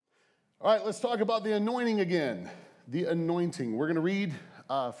All right, let's talk about the anointing again. The anointing. We're going to read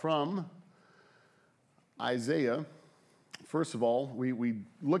from Isaiah. First of all, we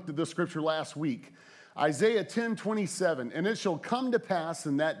looked at this scripture last week. Isaiah 10:27, and it shall come to pass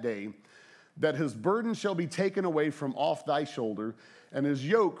in that day that his burden shall be taken away from off thy shoulder, and his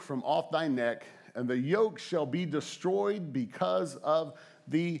yoke from off thy neck, and the yoke shall be destroyed because of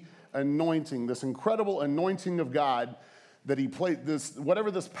the anointing, this incredible anointing of God that he whatever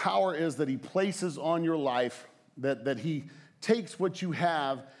this power is that he places on your life, that he takes what you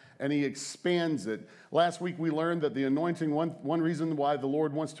have and he expands it. Last week we learned that the anointing, one reason why the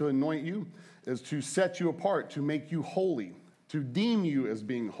Lord wants to anoint you is to set you apart, to make you holy, to deem you as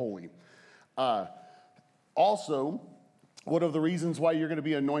being holy. Also, one of the reasons why you're going to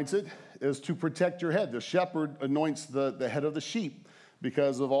be anointed is to protect your head. The shepherd anoints the head of the sheep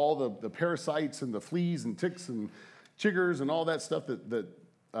because of all the parasites and the fleas and ticks and chiggers and all that stuff that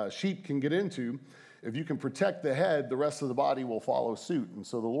sheep can get into. If you can protect the head, the rest of the body will follow suit. And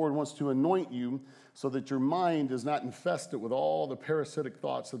so the Lord wants to anoint you so that your mind is not infested with all the parasitic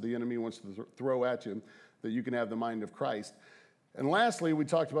thoughts that the enemy wants to throw at you, that you can have the mind of Christ. And lastly, we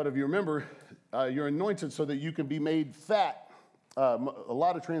talked about, if you remember, you're anointed so that you can be made fat. A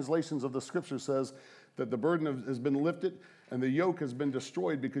lot of translations of the scripture says that the burden has been lifted and the yoke has been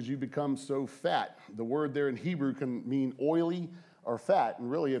destroyed because you become so fat. The word there in Hebrew can mean oily or fat, and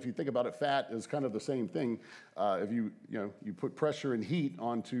really, if you think about it, fat is kind of the same thing. If you put pressure and heat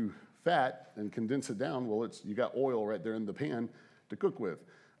onto fat and condense it down, well, you got oil right there in the pan to cook with.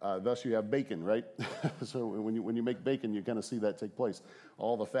 Thus, you have bacon, right? So when you make bacon, you kind of see that take place.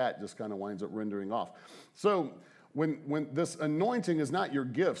 All the fat just kind of winds up rendering off. So when this anointing is not your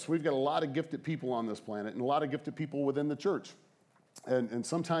gifts, we've got a lot of gifted people on this planet and a lot of gifted people within the church. And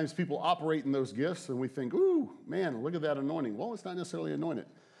sometimes people operate in those gifts and we think, ooh, man, look at that anointing. Well, it's not necessarily anointed.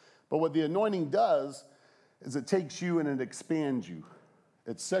 But what the anointing does is it takes you and it expands you.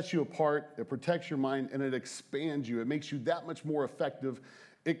 It sets you apart, it protects your mind, and it expands you. It makes you that much more effective.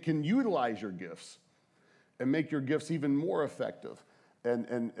 It can utilize your gifts and make your gifts even more effective.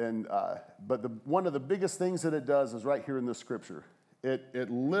 But one of the biggest things that it does is right here in this scripture.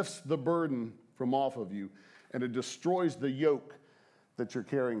 It lifts the burden from off of you, and it destroys the yoke that you're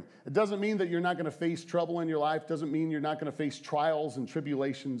carrying. It doesn't mean that you're not going to face trouble in your life. Doesn't mean you're not going to face trials and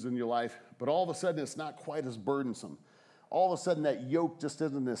tribulations in your life. But all of a sudden, it's not quite as burdensome. All of a sudden, that yoke just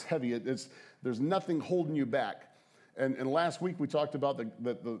isn't as heavy. There's nothing holding you back. And last week, we talked about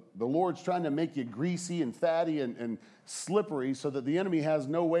the Lord's trying to make you greasy and fatty and slippery so that the enemy has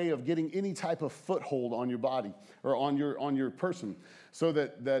no way of getting any type of foothold on your body or on your person. So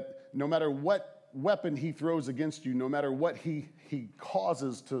that no matter what weapon he throws against you, no matter what he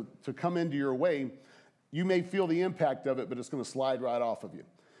causes to come into your way, you may feel the impact of it, but it's going to slide right off of you.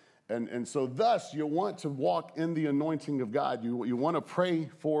 And so thus, you want to walk in the anointing of God. You want to pray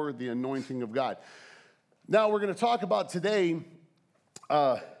for the anointing of God. Now, we're going to talk about today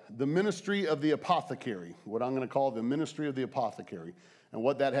the ministry of the apothecary, what I'm going to call the ministry of the apothecary, and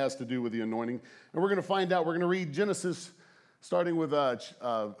what that has to do with the anointing. And we're going to find out. We're going to read Genesis, starting with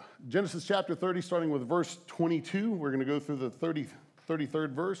Genesis chapter 30, starting with verse 22. We're going to go through the 33rd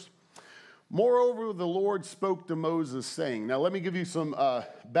verse. Moreover, the Lord spoke to Moses, saying, now let me give you some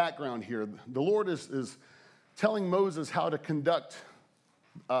background here. The Lord is telling Moses how to conduct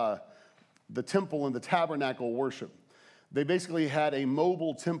the temple and the tabernacle worship. They basically had a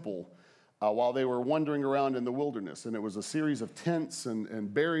mobile temple while they were wandering around in the wilderness. And it was a series of tents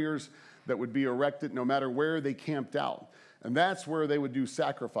and barriers that would be erected no matter where they camped out. And that's where they would do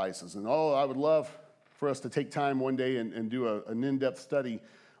sacrifices. And I would love for us to take time one day and do an in-depth study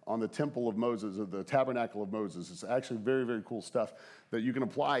on the temple of Moses, or the tabernacle of Moses. It's actually very, very cool stuff that you can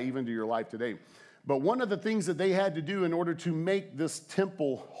apply even to your life today. But one of the things that they had to do in order to make this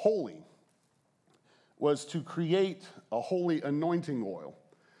temple holy was to create a holy anointing oil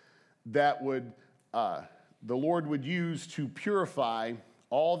that the Lord would use to purify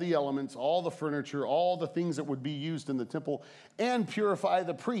all the elements, all the furniture, all the things that would be used in the temple, and purify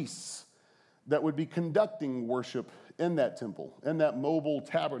the priests that would be conducting worship in that temple, in that mobile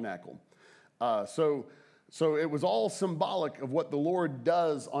tabernacle. So it was all symbolic of what the Lord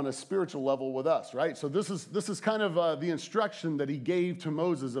does on a spiritual level with us, right? So this is kind of the instruction that he gave to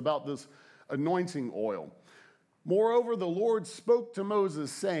Moses about this anointing oil. Moreover, the Lord spoke to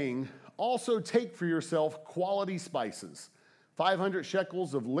Moses, saying, also take for yourself quality spices, 500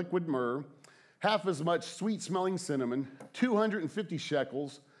 shekels of liquid myrrh, half as much sweet-smelling cinnamon, 250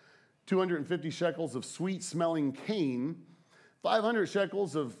 shekels of sweet-smelling cane, 500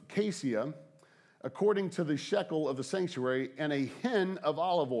 shekels of cassia, according to the shekel of the sanctuary, and a hin of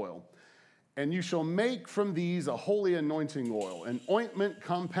olive oil. And you shall make from these a holy anointing oil, an ointment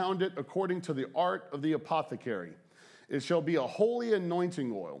compounded according to the art of the apothecary. It shall be a holy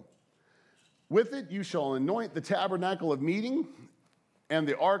anointing oil. With it you shall anoint the tabernacle of meeting and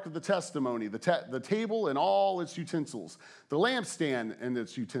the ark of the testimony, the table and all its utensils, the lampstand and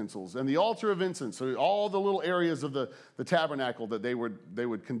its utensils, and the altar of incense, so all the little areas of the tabernacle that they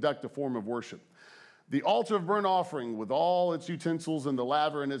would conduct a form of worship. The altar of burnt offering with all its utensils and the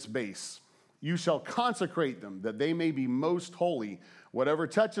laver and its base. You shall consecrate them, that they may be most holy. Whatever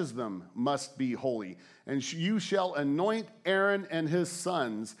touches them must be holy. And you shall anoint Aaron and his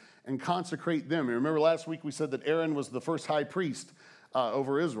sons and consecrate them. You remember last week we said that Aaron was the first high priest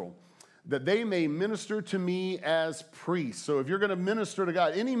over Israel, that they may minister to me as priests. So if you're going to minister to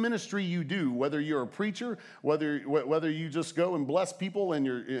God, any ministry you do, whether you're a preacher, whether you just go and bless people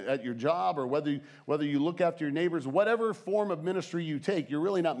at your job, or whether you look after your neighbors, whatever form of ministry you take, you're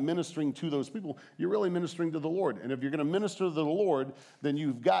really not ministering to those people. You're really ministering to the Lord. And if you're going to minister to the Lord, then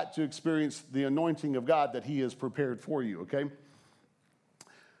you've got to experience the anointing of God that he has prepared for you, okay?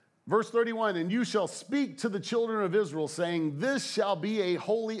 Verse 31, and you shall speak to the children of Israel, saying, this shall be a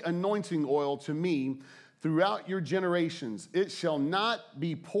holy anointing oil to me throughout your generations. It shall not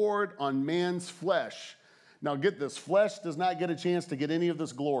be poured on man's flesh. Now get this, flesh does not get a chance to get any of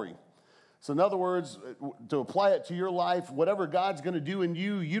this glory. So in other words, to apply it to your life, whatever God's going to do in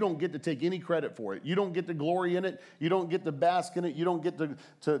you, you don't get to take any credit for it. You don't get to glory in it. You don't get to bask in it. You don't get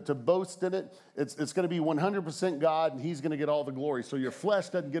to boast in it. It's going to be 100% God, and he's going to get all the glory. So your flesh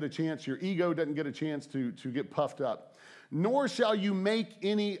doesn't get a chance. Your ego doesn't get a chance to get puffed up. Nor shall you make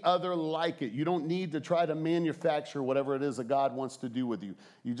any other like it. You don't need to try to manufacture whatever it is that God wants to do with you.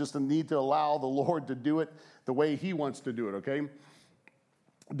 You just need to allow the Lord to do it the way he wants to do it, okay?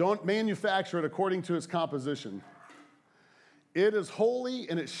 Don't manufacture it according to its composition. It is holy,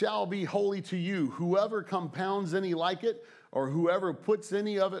 and it shall be holy to you. Whoever compounds any like it, or whoever puts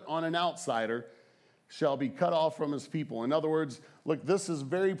any of it on an outsider, shall be cut off from his people. In other words, look, this is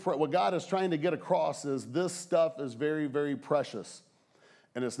what God is trying to get across is this stuff is very, very precious.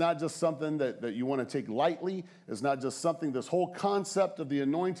 And it's not just something that you want to take lightly. It's not just something, this whole concept of the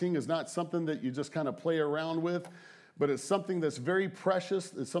anointing is not something that you just kind of play around with. But it's something that's very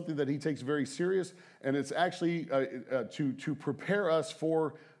precious. It's something that he takes very serious. And it's actually to prepare us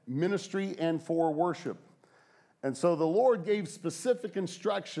for ministry and for worship. And so the Lord gave specific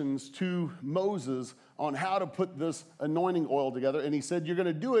instructions to Moses on how to put this anointing oil together. And he said, you're going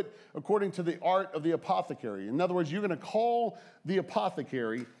to do it according to the art of the apothecary. In other words, you're going to call the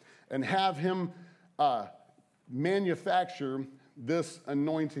apothecary and have him manufacture this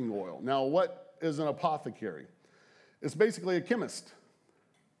anointing oil. Now, what is an apothecary? It's basically a chemist,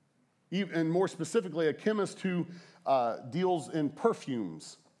 and more specifically, a chemist who deals in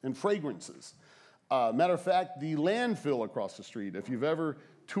perfumes and fragrances. Matter of fact, the landfill across the street, if you've ever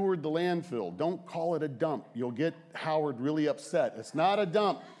toured the landfill, don't call it a dump. You'll get Howard really upset. It's not a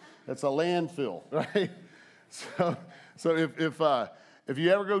dump. It's a landfill, right? So if you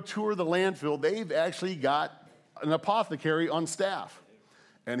ever go tour the landfill, they've actually got an apothecary on staff,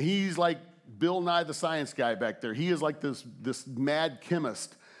 and he's like Bill Nye the Science Guy back there. He is like this mad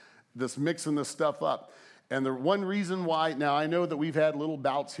chemist that's mixing this stuff up. And the one reason why, now I know that we've had little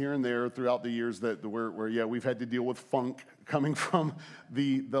bouts here and there throughout the years where we've had to deal with funk coming from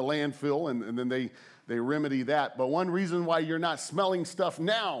the landfill, and then they remedy that. But one reason why you're not smelling stuff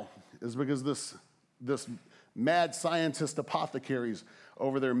now is because this mad scientist apothecaries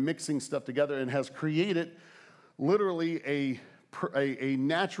over there mixing stuff together and has created literally a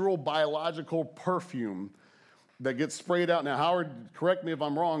natural biological perfume that gets sprayed out. Now, Howard, correct me if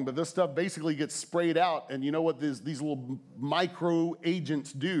I'm wrong, but this stuff basically gets sprayed out, and you know what these little micro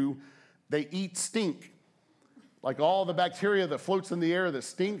agents do? They eat stink. Like all the bacteria that floats in the air that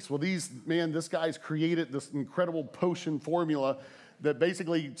stinks, well, this guy's created this incredible potion formula that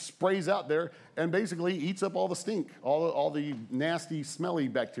basically sprays out there and basically eats up all the stink, all the nasty, smelly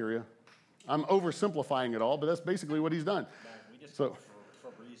bacteria. I'm oversimplifying it all, but that's basically what he's done. So,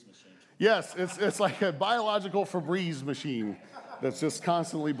 Febreze machine. Yes, it's like a biological Febreze machine that's just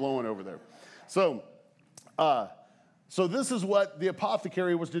constantly blowing over there. So this is what the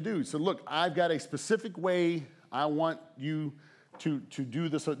apothecary was to do. So look, I've got a specific way I want you to do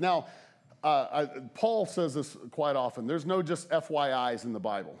this. Now, Paul says this quite often. There's no just FYIs in the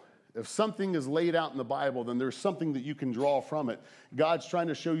Bible. If something is laid out in the Bible, then there's something that you can draw from it. God's trying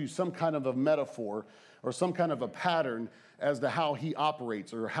to show you some kind of a metaphor or some kind of a pattern as to how he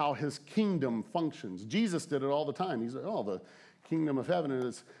operates or how his kingdom functions. Jesus did it all the time. He said, the kingdom of heaven, and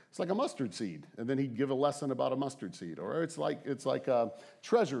it's like a mustard seed. And then he'd give a lesson about a mustard seed. Or it's like a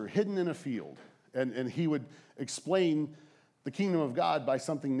treasure hidden in a field. And he would explain the kingdom of God by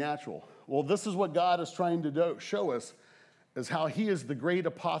something natural. Well, this is what God is trying to show us, is how he is the great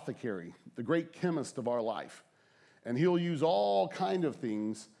apothecary, the great chemist of our life. And he'll use all kind of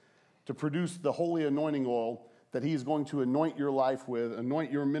things to produce the holy anointing oil that he's going to anoint your life with,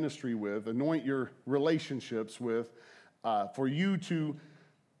 anoint your ministry with, anoint your relationships with, for you to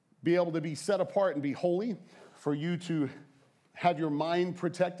be able to be set apart and be holy, for you to have your mind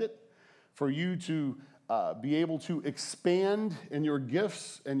protected, for you to be able to expand in your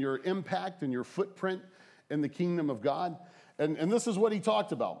gifts and your impact and your footprint in the kingdom of God. And this is what he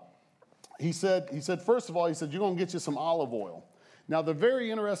talked about. He said, first of all, you're going to get you some olive oil. Now, the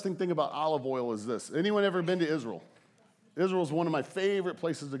very interesting thing about olive oil is this. Anyone ever been to Israel? Israel is one of my favorite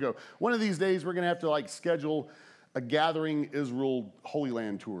places to go. One of these days, we're going to have to schedule a Gathering Israel Holy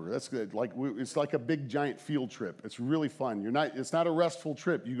Land tour. That's good. It's like a big giant field trip. It's really fun. It's not a restful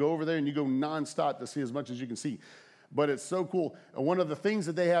trip. You go over there and you go nonstop to see as much as you can see. But it's so cool. And one of the things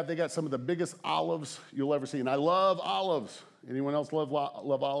that they got some of the biggest olives you'll ever see. And I love olives. Anyone else love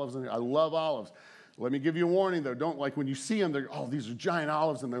olives? I love olives. Let me give you a warning, though. Don't, when you see them, these are giant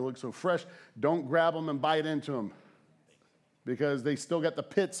olives and they look so fresh. Don't grab them and bite into them because they still got the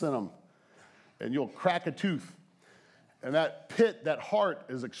pits in them and you'll crack a tooth. And that pit, that heart,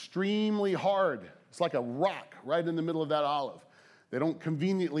 is extremely hard. It's like a rock right in the middle of that olive. They don't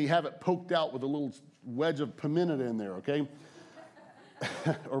conveniently have it poked out with a little wedge of pimento in there, okay?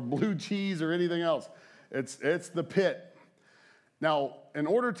 Or blue cheese or anything else. It's the pit. Now, in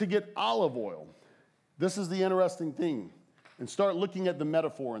order to get olive oil, this is the interesting thing, and start looking at the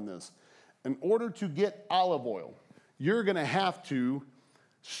metaphor in this. In order to get olive oil, you're going to have to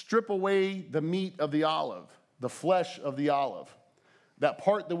strip away the meat of the olive, the flesh of the olive. That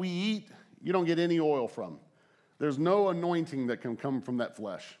part that we eat, you don't get any oil from. There's no anointing that can come from that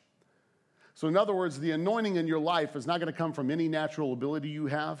flesh. So in other words, the anointing in your life is not going to come from any natural ability you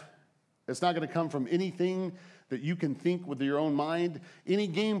have. It's not going to come from anything that you can think with your own mind, any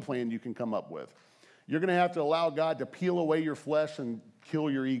game plan you can come up with. You're going to have to allow God to peel away your flesh and kill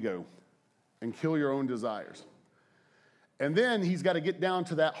your ego and kill your own desires. And then he's got to get down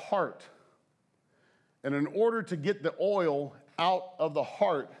to that heart. And in order to get the oil out of the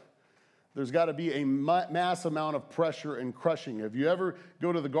heart, there's got to be a mass amount of pressure and crushing. If you ever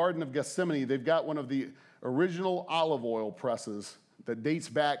go to the Garden of Gethsemane, they've got one of the original olive oil presses that dates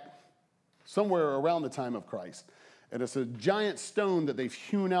back somewhere around the time of Christ. And it's a giant stone that they've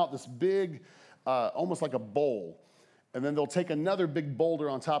hewn out this big, almost like a bowl. And then they'll take another big boulder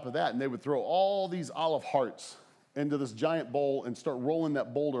on top of that, and they would throw all these olive hearts into this giant bowl and start rolling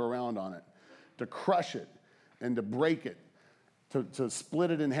that boulder around on it to crush it and to break it, to split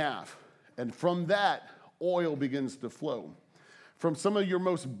it in half. And from that, oil begins to flow. From some of your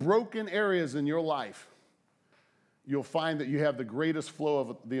most broken areas in your life, you'll find that you have the greatest flow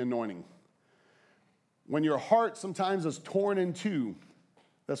of the anointing. When your heart sometimes is torn in two,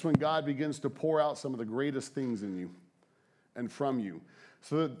 that's when God begins to pour out some of the greatest things in you and from you.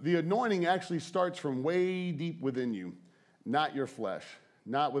 So the anointing actually starts from way deep within you, not your flesh,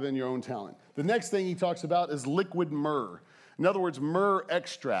 not within your own talent. The next thing he talks about is liquid myrrh. In other words, myrrh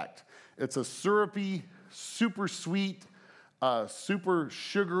extract. It's a syrupy, super sweet, super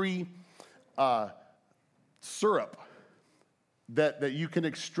sugary syrup that you can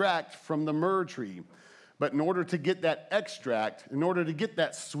extract from the myrrh tree. But in order to get that extract, in order to get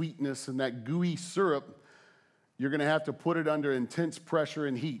that sweetness and that gooey syrup, you're going to have to put it under intense pressure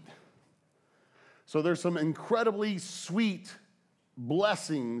and heat. So there's some incredibly sweet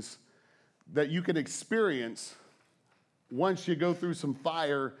blessings that you can experience once you go through some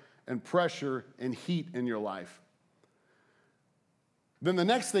fire and pressure and heat in your life. Then the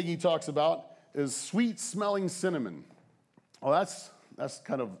next thing he talks about is sweet-smelling cinnamon. Oh, that's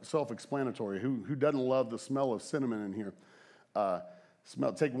kind of self-explanatory. Who doesn't love the smell of cinnamon in here?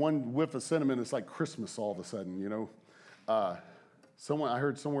 Take one whiff of cinnamon, it's like Christmas all of a sudden, you know. I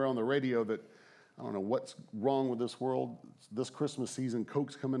heard somewhere on the radio that, I don't know what's wrong with this world. This Christmas season,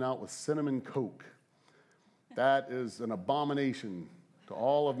 Coke's coming out with cinnamon Coke. That is an abomination to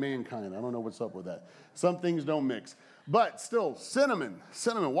all of mankind. I don't know what's up with that. Some things don't mix. But still, cinnamon,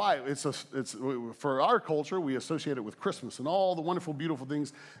 why? It's for our culture, we associate it with Christmas and all the wonderful, beautiful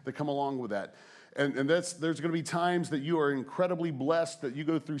things that come along with that. And there's going to be times that you are incredibly blessed, that you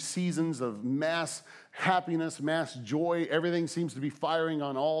go through seasons of mass happiness, mass joy. Everything seems to be firing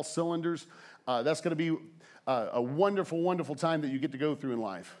on all cylinders. That's going to be a wonderful, wonderful time that you get to go through in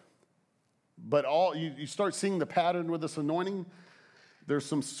life. But you start seeing the pattern with this anointing. There's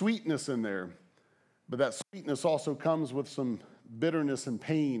some sweetness in there, but that sweetness also comes with some bitterness and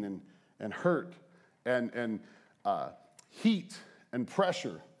pain and hurt and heat and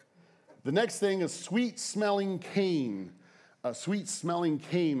pressure. The next thing is sweet-smelling cane. Sweet-smelling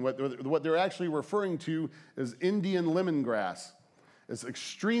cane, what they're actually referring to is Indian lemongrass. It's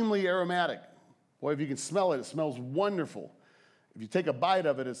extremely aromatic. Boy, if you can smell it, it smells wonderful. If you take a bite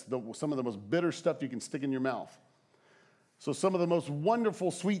of it, it's some of the most bitter stuff you can stick in your mouth. So some of the most wonderful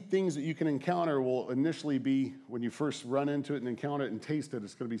sweet things that you can encounter will initially be, when you first run into it and encounter it and taste it,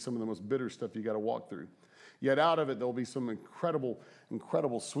 it's going to be some of the most bitter stuff you got to walk through. Yet out of it, there'll be some incredible,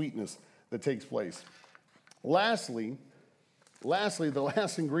 incredible sweetness that takes place. Lastly, the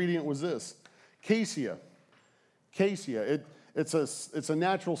last ingredient was this, cassia. Cassia, it's a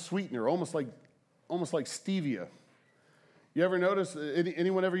natural sweetener, almost like stevia. You ever notice,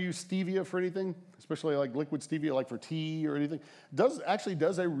 anyone ever use stevia for anything? Especially like liquid stevia, like for tea or anything? Does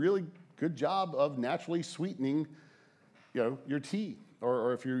a really good job of naturally sweetening, your tea.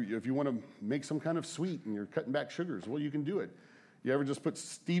 Or if you want to make some kind of sweet and you're cutting back sugars, well, you can do it. You ever just put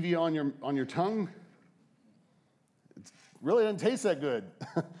stevia on your tongue? It really doesn't taste that good.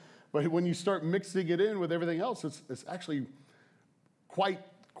 But when you start mixing it in with everything else, it's actually quite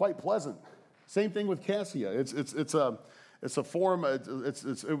pleasant. Same thing with cassia. It's a form.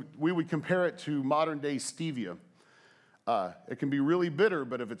 We would compare it to modern day stevia. It can be really bitter,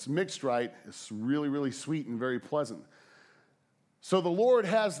 but if it's mixed right, it's really, really sweet and very pleasant. So the Lord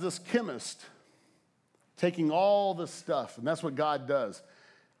has this chemist taking all this stuff, and that's what God does.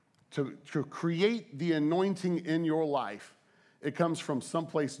 To create the anointing in your life, it comes from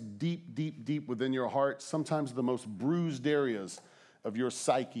someplace deep, deep, deep within your heart, sometimes the most bruised areas of your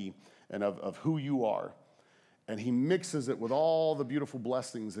psyche and of who you are. And he mixes it with all the beautiful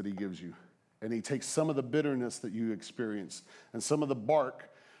blessings that he gives you. And he takes some of the bitterness that you experience and some of the bark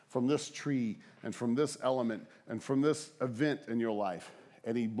from this tree and from this element and from this event in your life.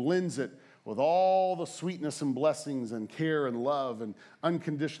 And he blends it with all the sweetness and blessings and care and love and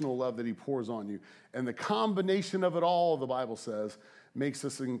unconditional love that he pours on you. And the combination of it all, the Bible says, makes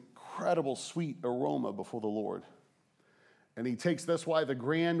this incredible sweet aroma before the Lord. And he takes, that's why the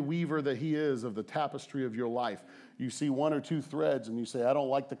grand weaver that he is of the tapestry of your life. You see one or two threads and you say, I don't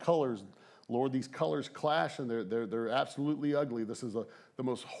like the colors. Lord, these colors clash and they're absolutely ugly. This is the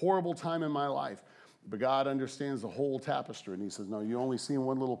most horrible time in my life. But God understands the whole tapestry. And he says, no, you only see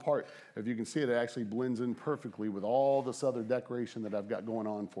one little part. If you can see it, it actually blends in perfectly with all this other decoration that I've got going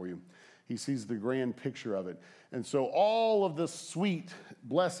on for you. He sees the grand picture of it. And so all of the sweet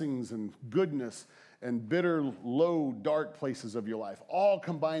blessings and goodness and bitter, low, dark places of your life all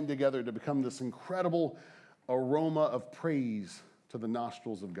combined together to become this incredible aroma of praise to the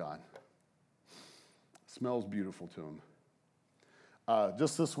nostrils of God. It smells beautiful to him.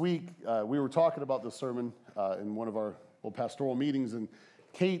 Just this week, we were talking about this sermon in one of our little pastoral meetings, and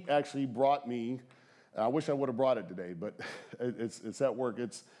Kate actually brought me, I wish I would have brought it today, but it's at work.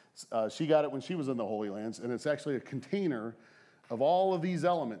 She got it when she was in the Holy Lands, and it's actually a container of all of these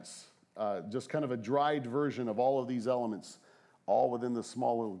elements. Just kind of a dried version of all of these elements, all within this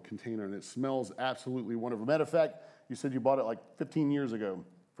small little container, and it smells absolutely wonderful. Matter of fact, you said you bought it like 15 years ago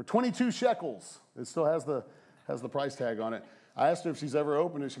for 22 shekels. It still has the price tag on it. I asked her if she's ever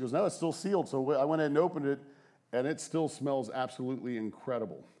opened it. She goes, no, it's still sealed. So I went in and opened it, and it still smells absolutely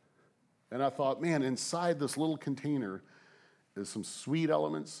incredible. And I thought, man, inside this little container is some sweet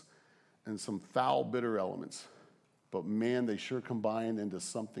elements and some foul, bitter elements. But man, they sure combine into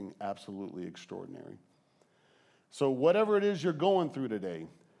something absolutely extraordinary. So whatever it is you're going through today,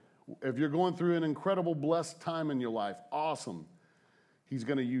 if you're going through an incredible blessed time in your life, awesome. He's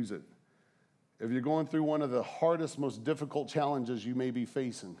going to use it. If you're going through one of the hardest, most difficult challenges you may be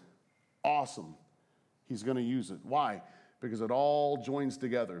facing, awesome. He's going to use it. Why? Because it all joins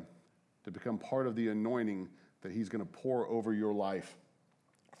together to become part of the anointing that he's going to pour over your life.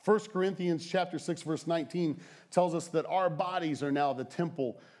 1 Corinthians chapter 6, verse 19 tells us that our bodies are now the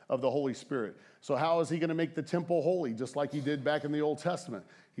temple of the Holy Spirit. So how is he going to make the temple holy? Just like he did back in the Old Testament.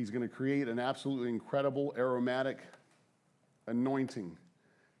 He's going to create an absolutely incredible aromatic anointing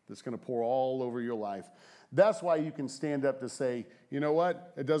that's going to pour all over your life. That's why you can stand up to say, you know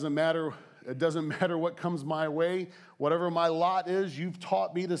what? It doesn't matter. It doesn't matter what comes my way. Whatever my lot is, you've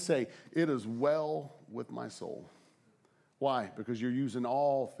taught me to say, it is well with my soul. Why? Because you're using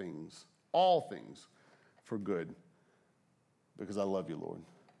all things for good. Because I love you, Lord.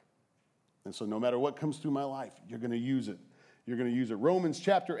 And so no matter what comes through my life, you're going to use it. You're going to use it. Romans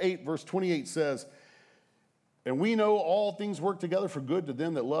chapter 8, verse 28 says, and we know all things work together for good to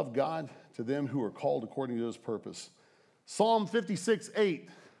them that love God, to to them who are called according to his purpose. Psalm 56:8,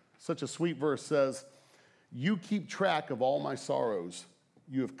 such a sweet verse, says, you keep track of all my sorrows.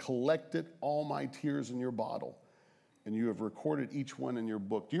 You have collected all my tears in your bottle, and you have recorded each one in your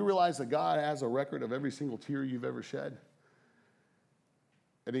book. Do you realize that God has a record of every single tear you've ever shed?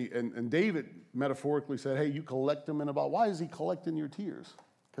 And David metaphorically said, hey, you collect them in a bottle. Why is he collecting your tears?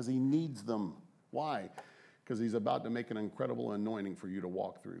 Because he needs them. Why? Because he's about to make an incredible anointing for you to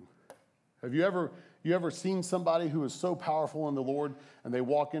walk through. Have you ever seen somebody who is so powerful in the Lord and they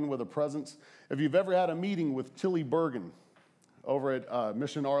walk in with a presence? If you've ever had a meeting with Tilly Bergen over at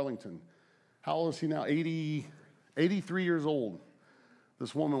Mission Arlington, how old is she now? 83 years old.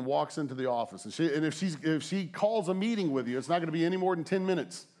 This woman walks into the office, and if she calls a meeting with you, it's not going to be any more than 10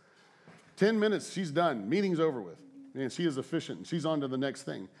 minutes. 10 minutes, she's done. Meeting's over with. And she is efficient. She's on to the next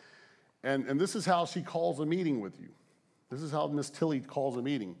thing. And this is how she calls a meeting with you. This is how Miss Tilly calls a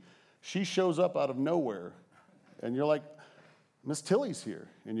meeting. She shows up out of nowhere, and you're like, Miss Tilly's here.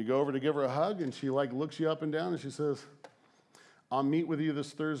 And you go over to give her a hug, and she looks you up and down, and she says, I'll meet with you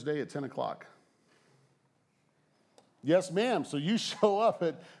this Thursday at 10 o'clock. Yes, ma'am. So you show up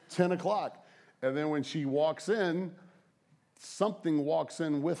at 10 o'clock. And then when she walks in, something walks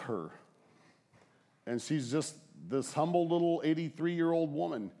in with her. And she's just this humble little 83-year-old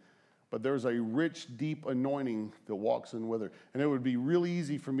woman. But there's a rich, deep anointing that walks in with her. And it would be really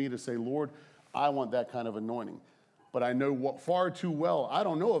easy for me to say, Lord, I want that kind of anointing. But I know far too well, I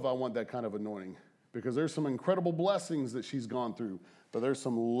don't know if I want that kind of anointing. Because there's some incredible blessings that she's gone through. But there's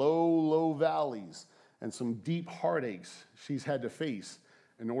some low, low valleys and some deep heartaches she's had to face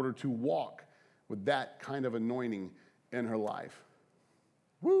in order to walk with that kind of anointing in her life.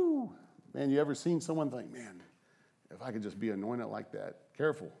 Woo! Man, you ever seen someone think, man, if I could just be anointed like that?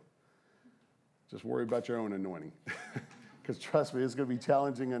 Careful. Just worry about your own anointing. Because trust me, it's going to be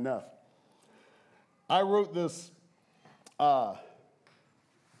challenging enough. I wrote this, I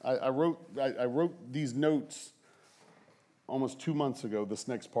wrote these notes almost 2 months ago, this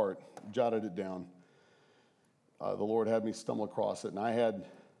next part, jotted it down. The Lord had me stumble across it. And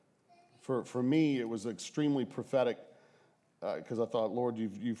for me, it was extremely prophetic because I thought, Lord,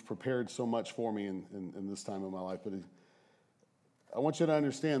 you've prepared so much for me in this time of my life. But I want you to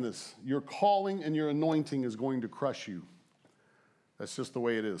understand this. Your calling and your anointing is going to crush you. That's just the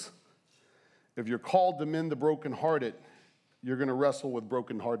way it is. If you're called to mend the brokenhearted, you're going to wrestle with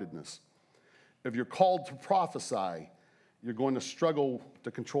brokenheartedness. If you're called to prophesy, you're going to struggle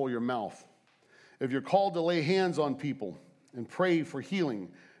to control your mouth. If you're called to lay hands on people and pray for healing,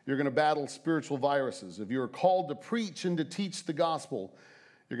 you're going to battle spiritual viruses. If you're called to preach and to teach the gospel,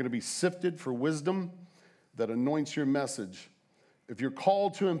 you're going to be sifted for wisdom that anoints your message. If you're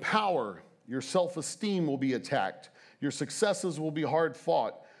called to empower, your self-esteem will be attacked. Your successes will be hard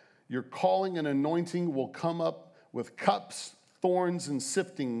fought. Your calling and anointing will come up with cups, thorns, and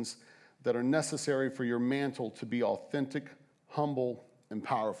siftings that are necessary for your mantle to be authentic, humble, and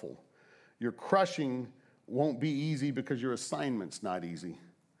powerful. Your crushing won't be easy because your assignment's not easy.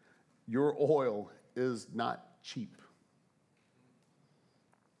 Your oil is not cheap.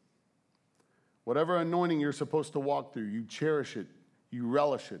 Whatever anointing you're supposed to walk through, you cherish it, you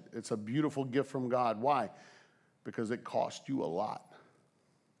relish it. It's a beautiful gift from God. Why? Because it cost you a lot.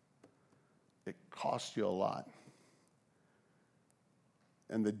 It cost you a lot.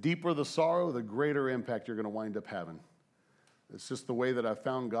 And the deeper the sorrow, the greater impact you're going to wind up having. It's just the way that I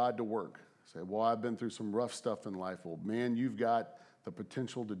found God to work. Say, well, I've been through some rough stuff in life. Well, man, you've got the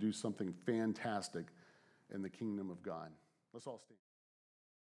potential to do something fantastic in the kingdom of God. Let's all stand.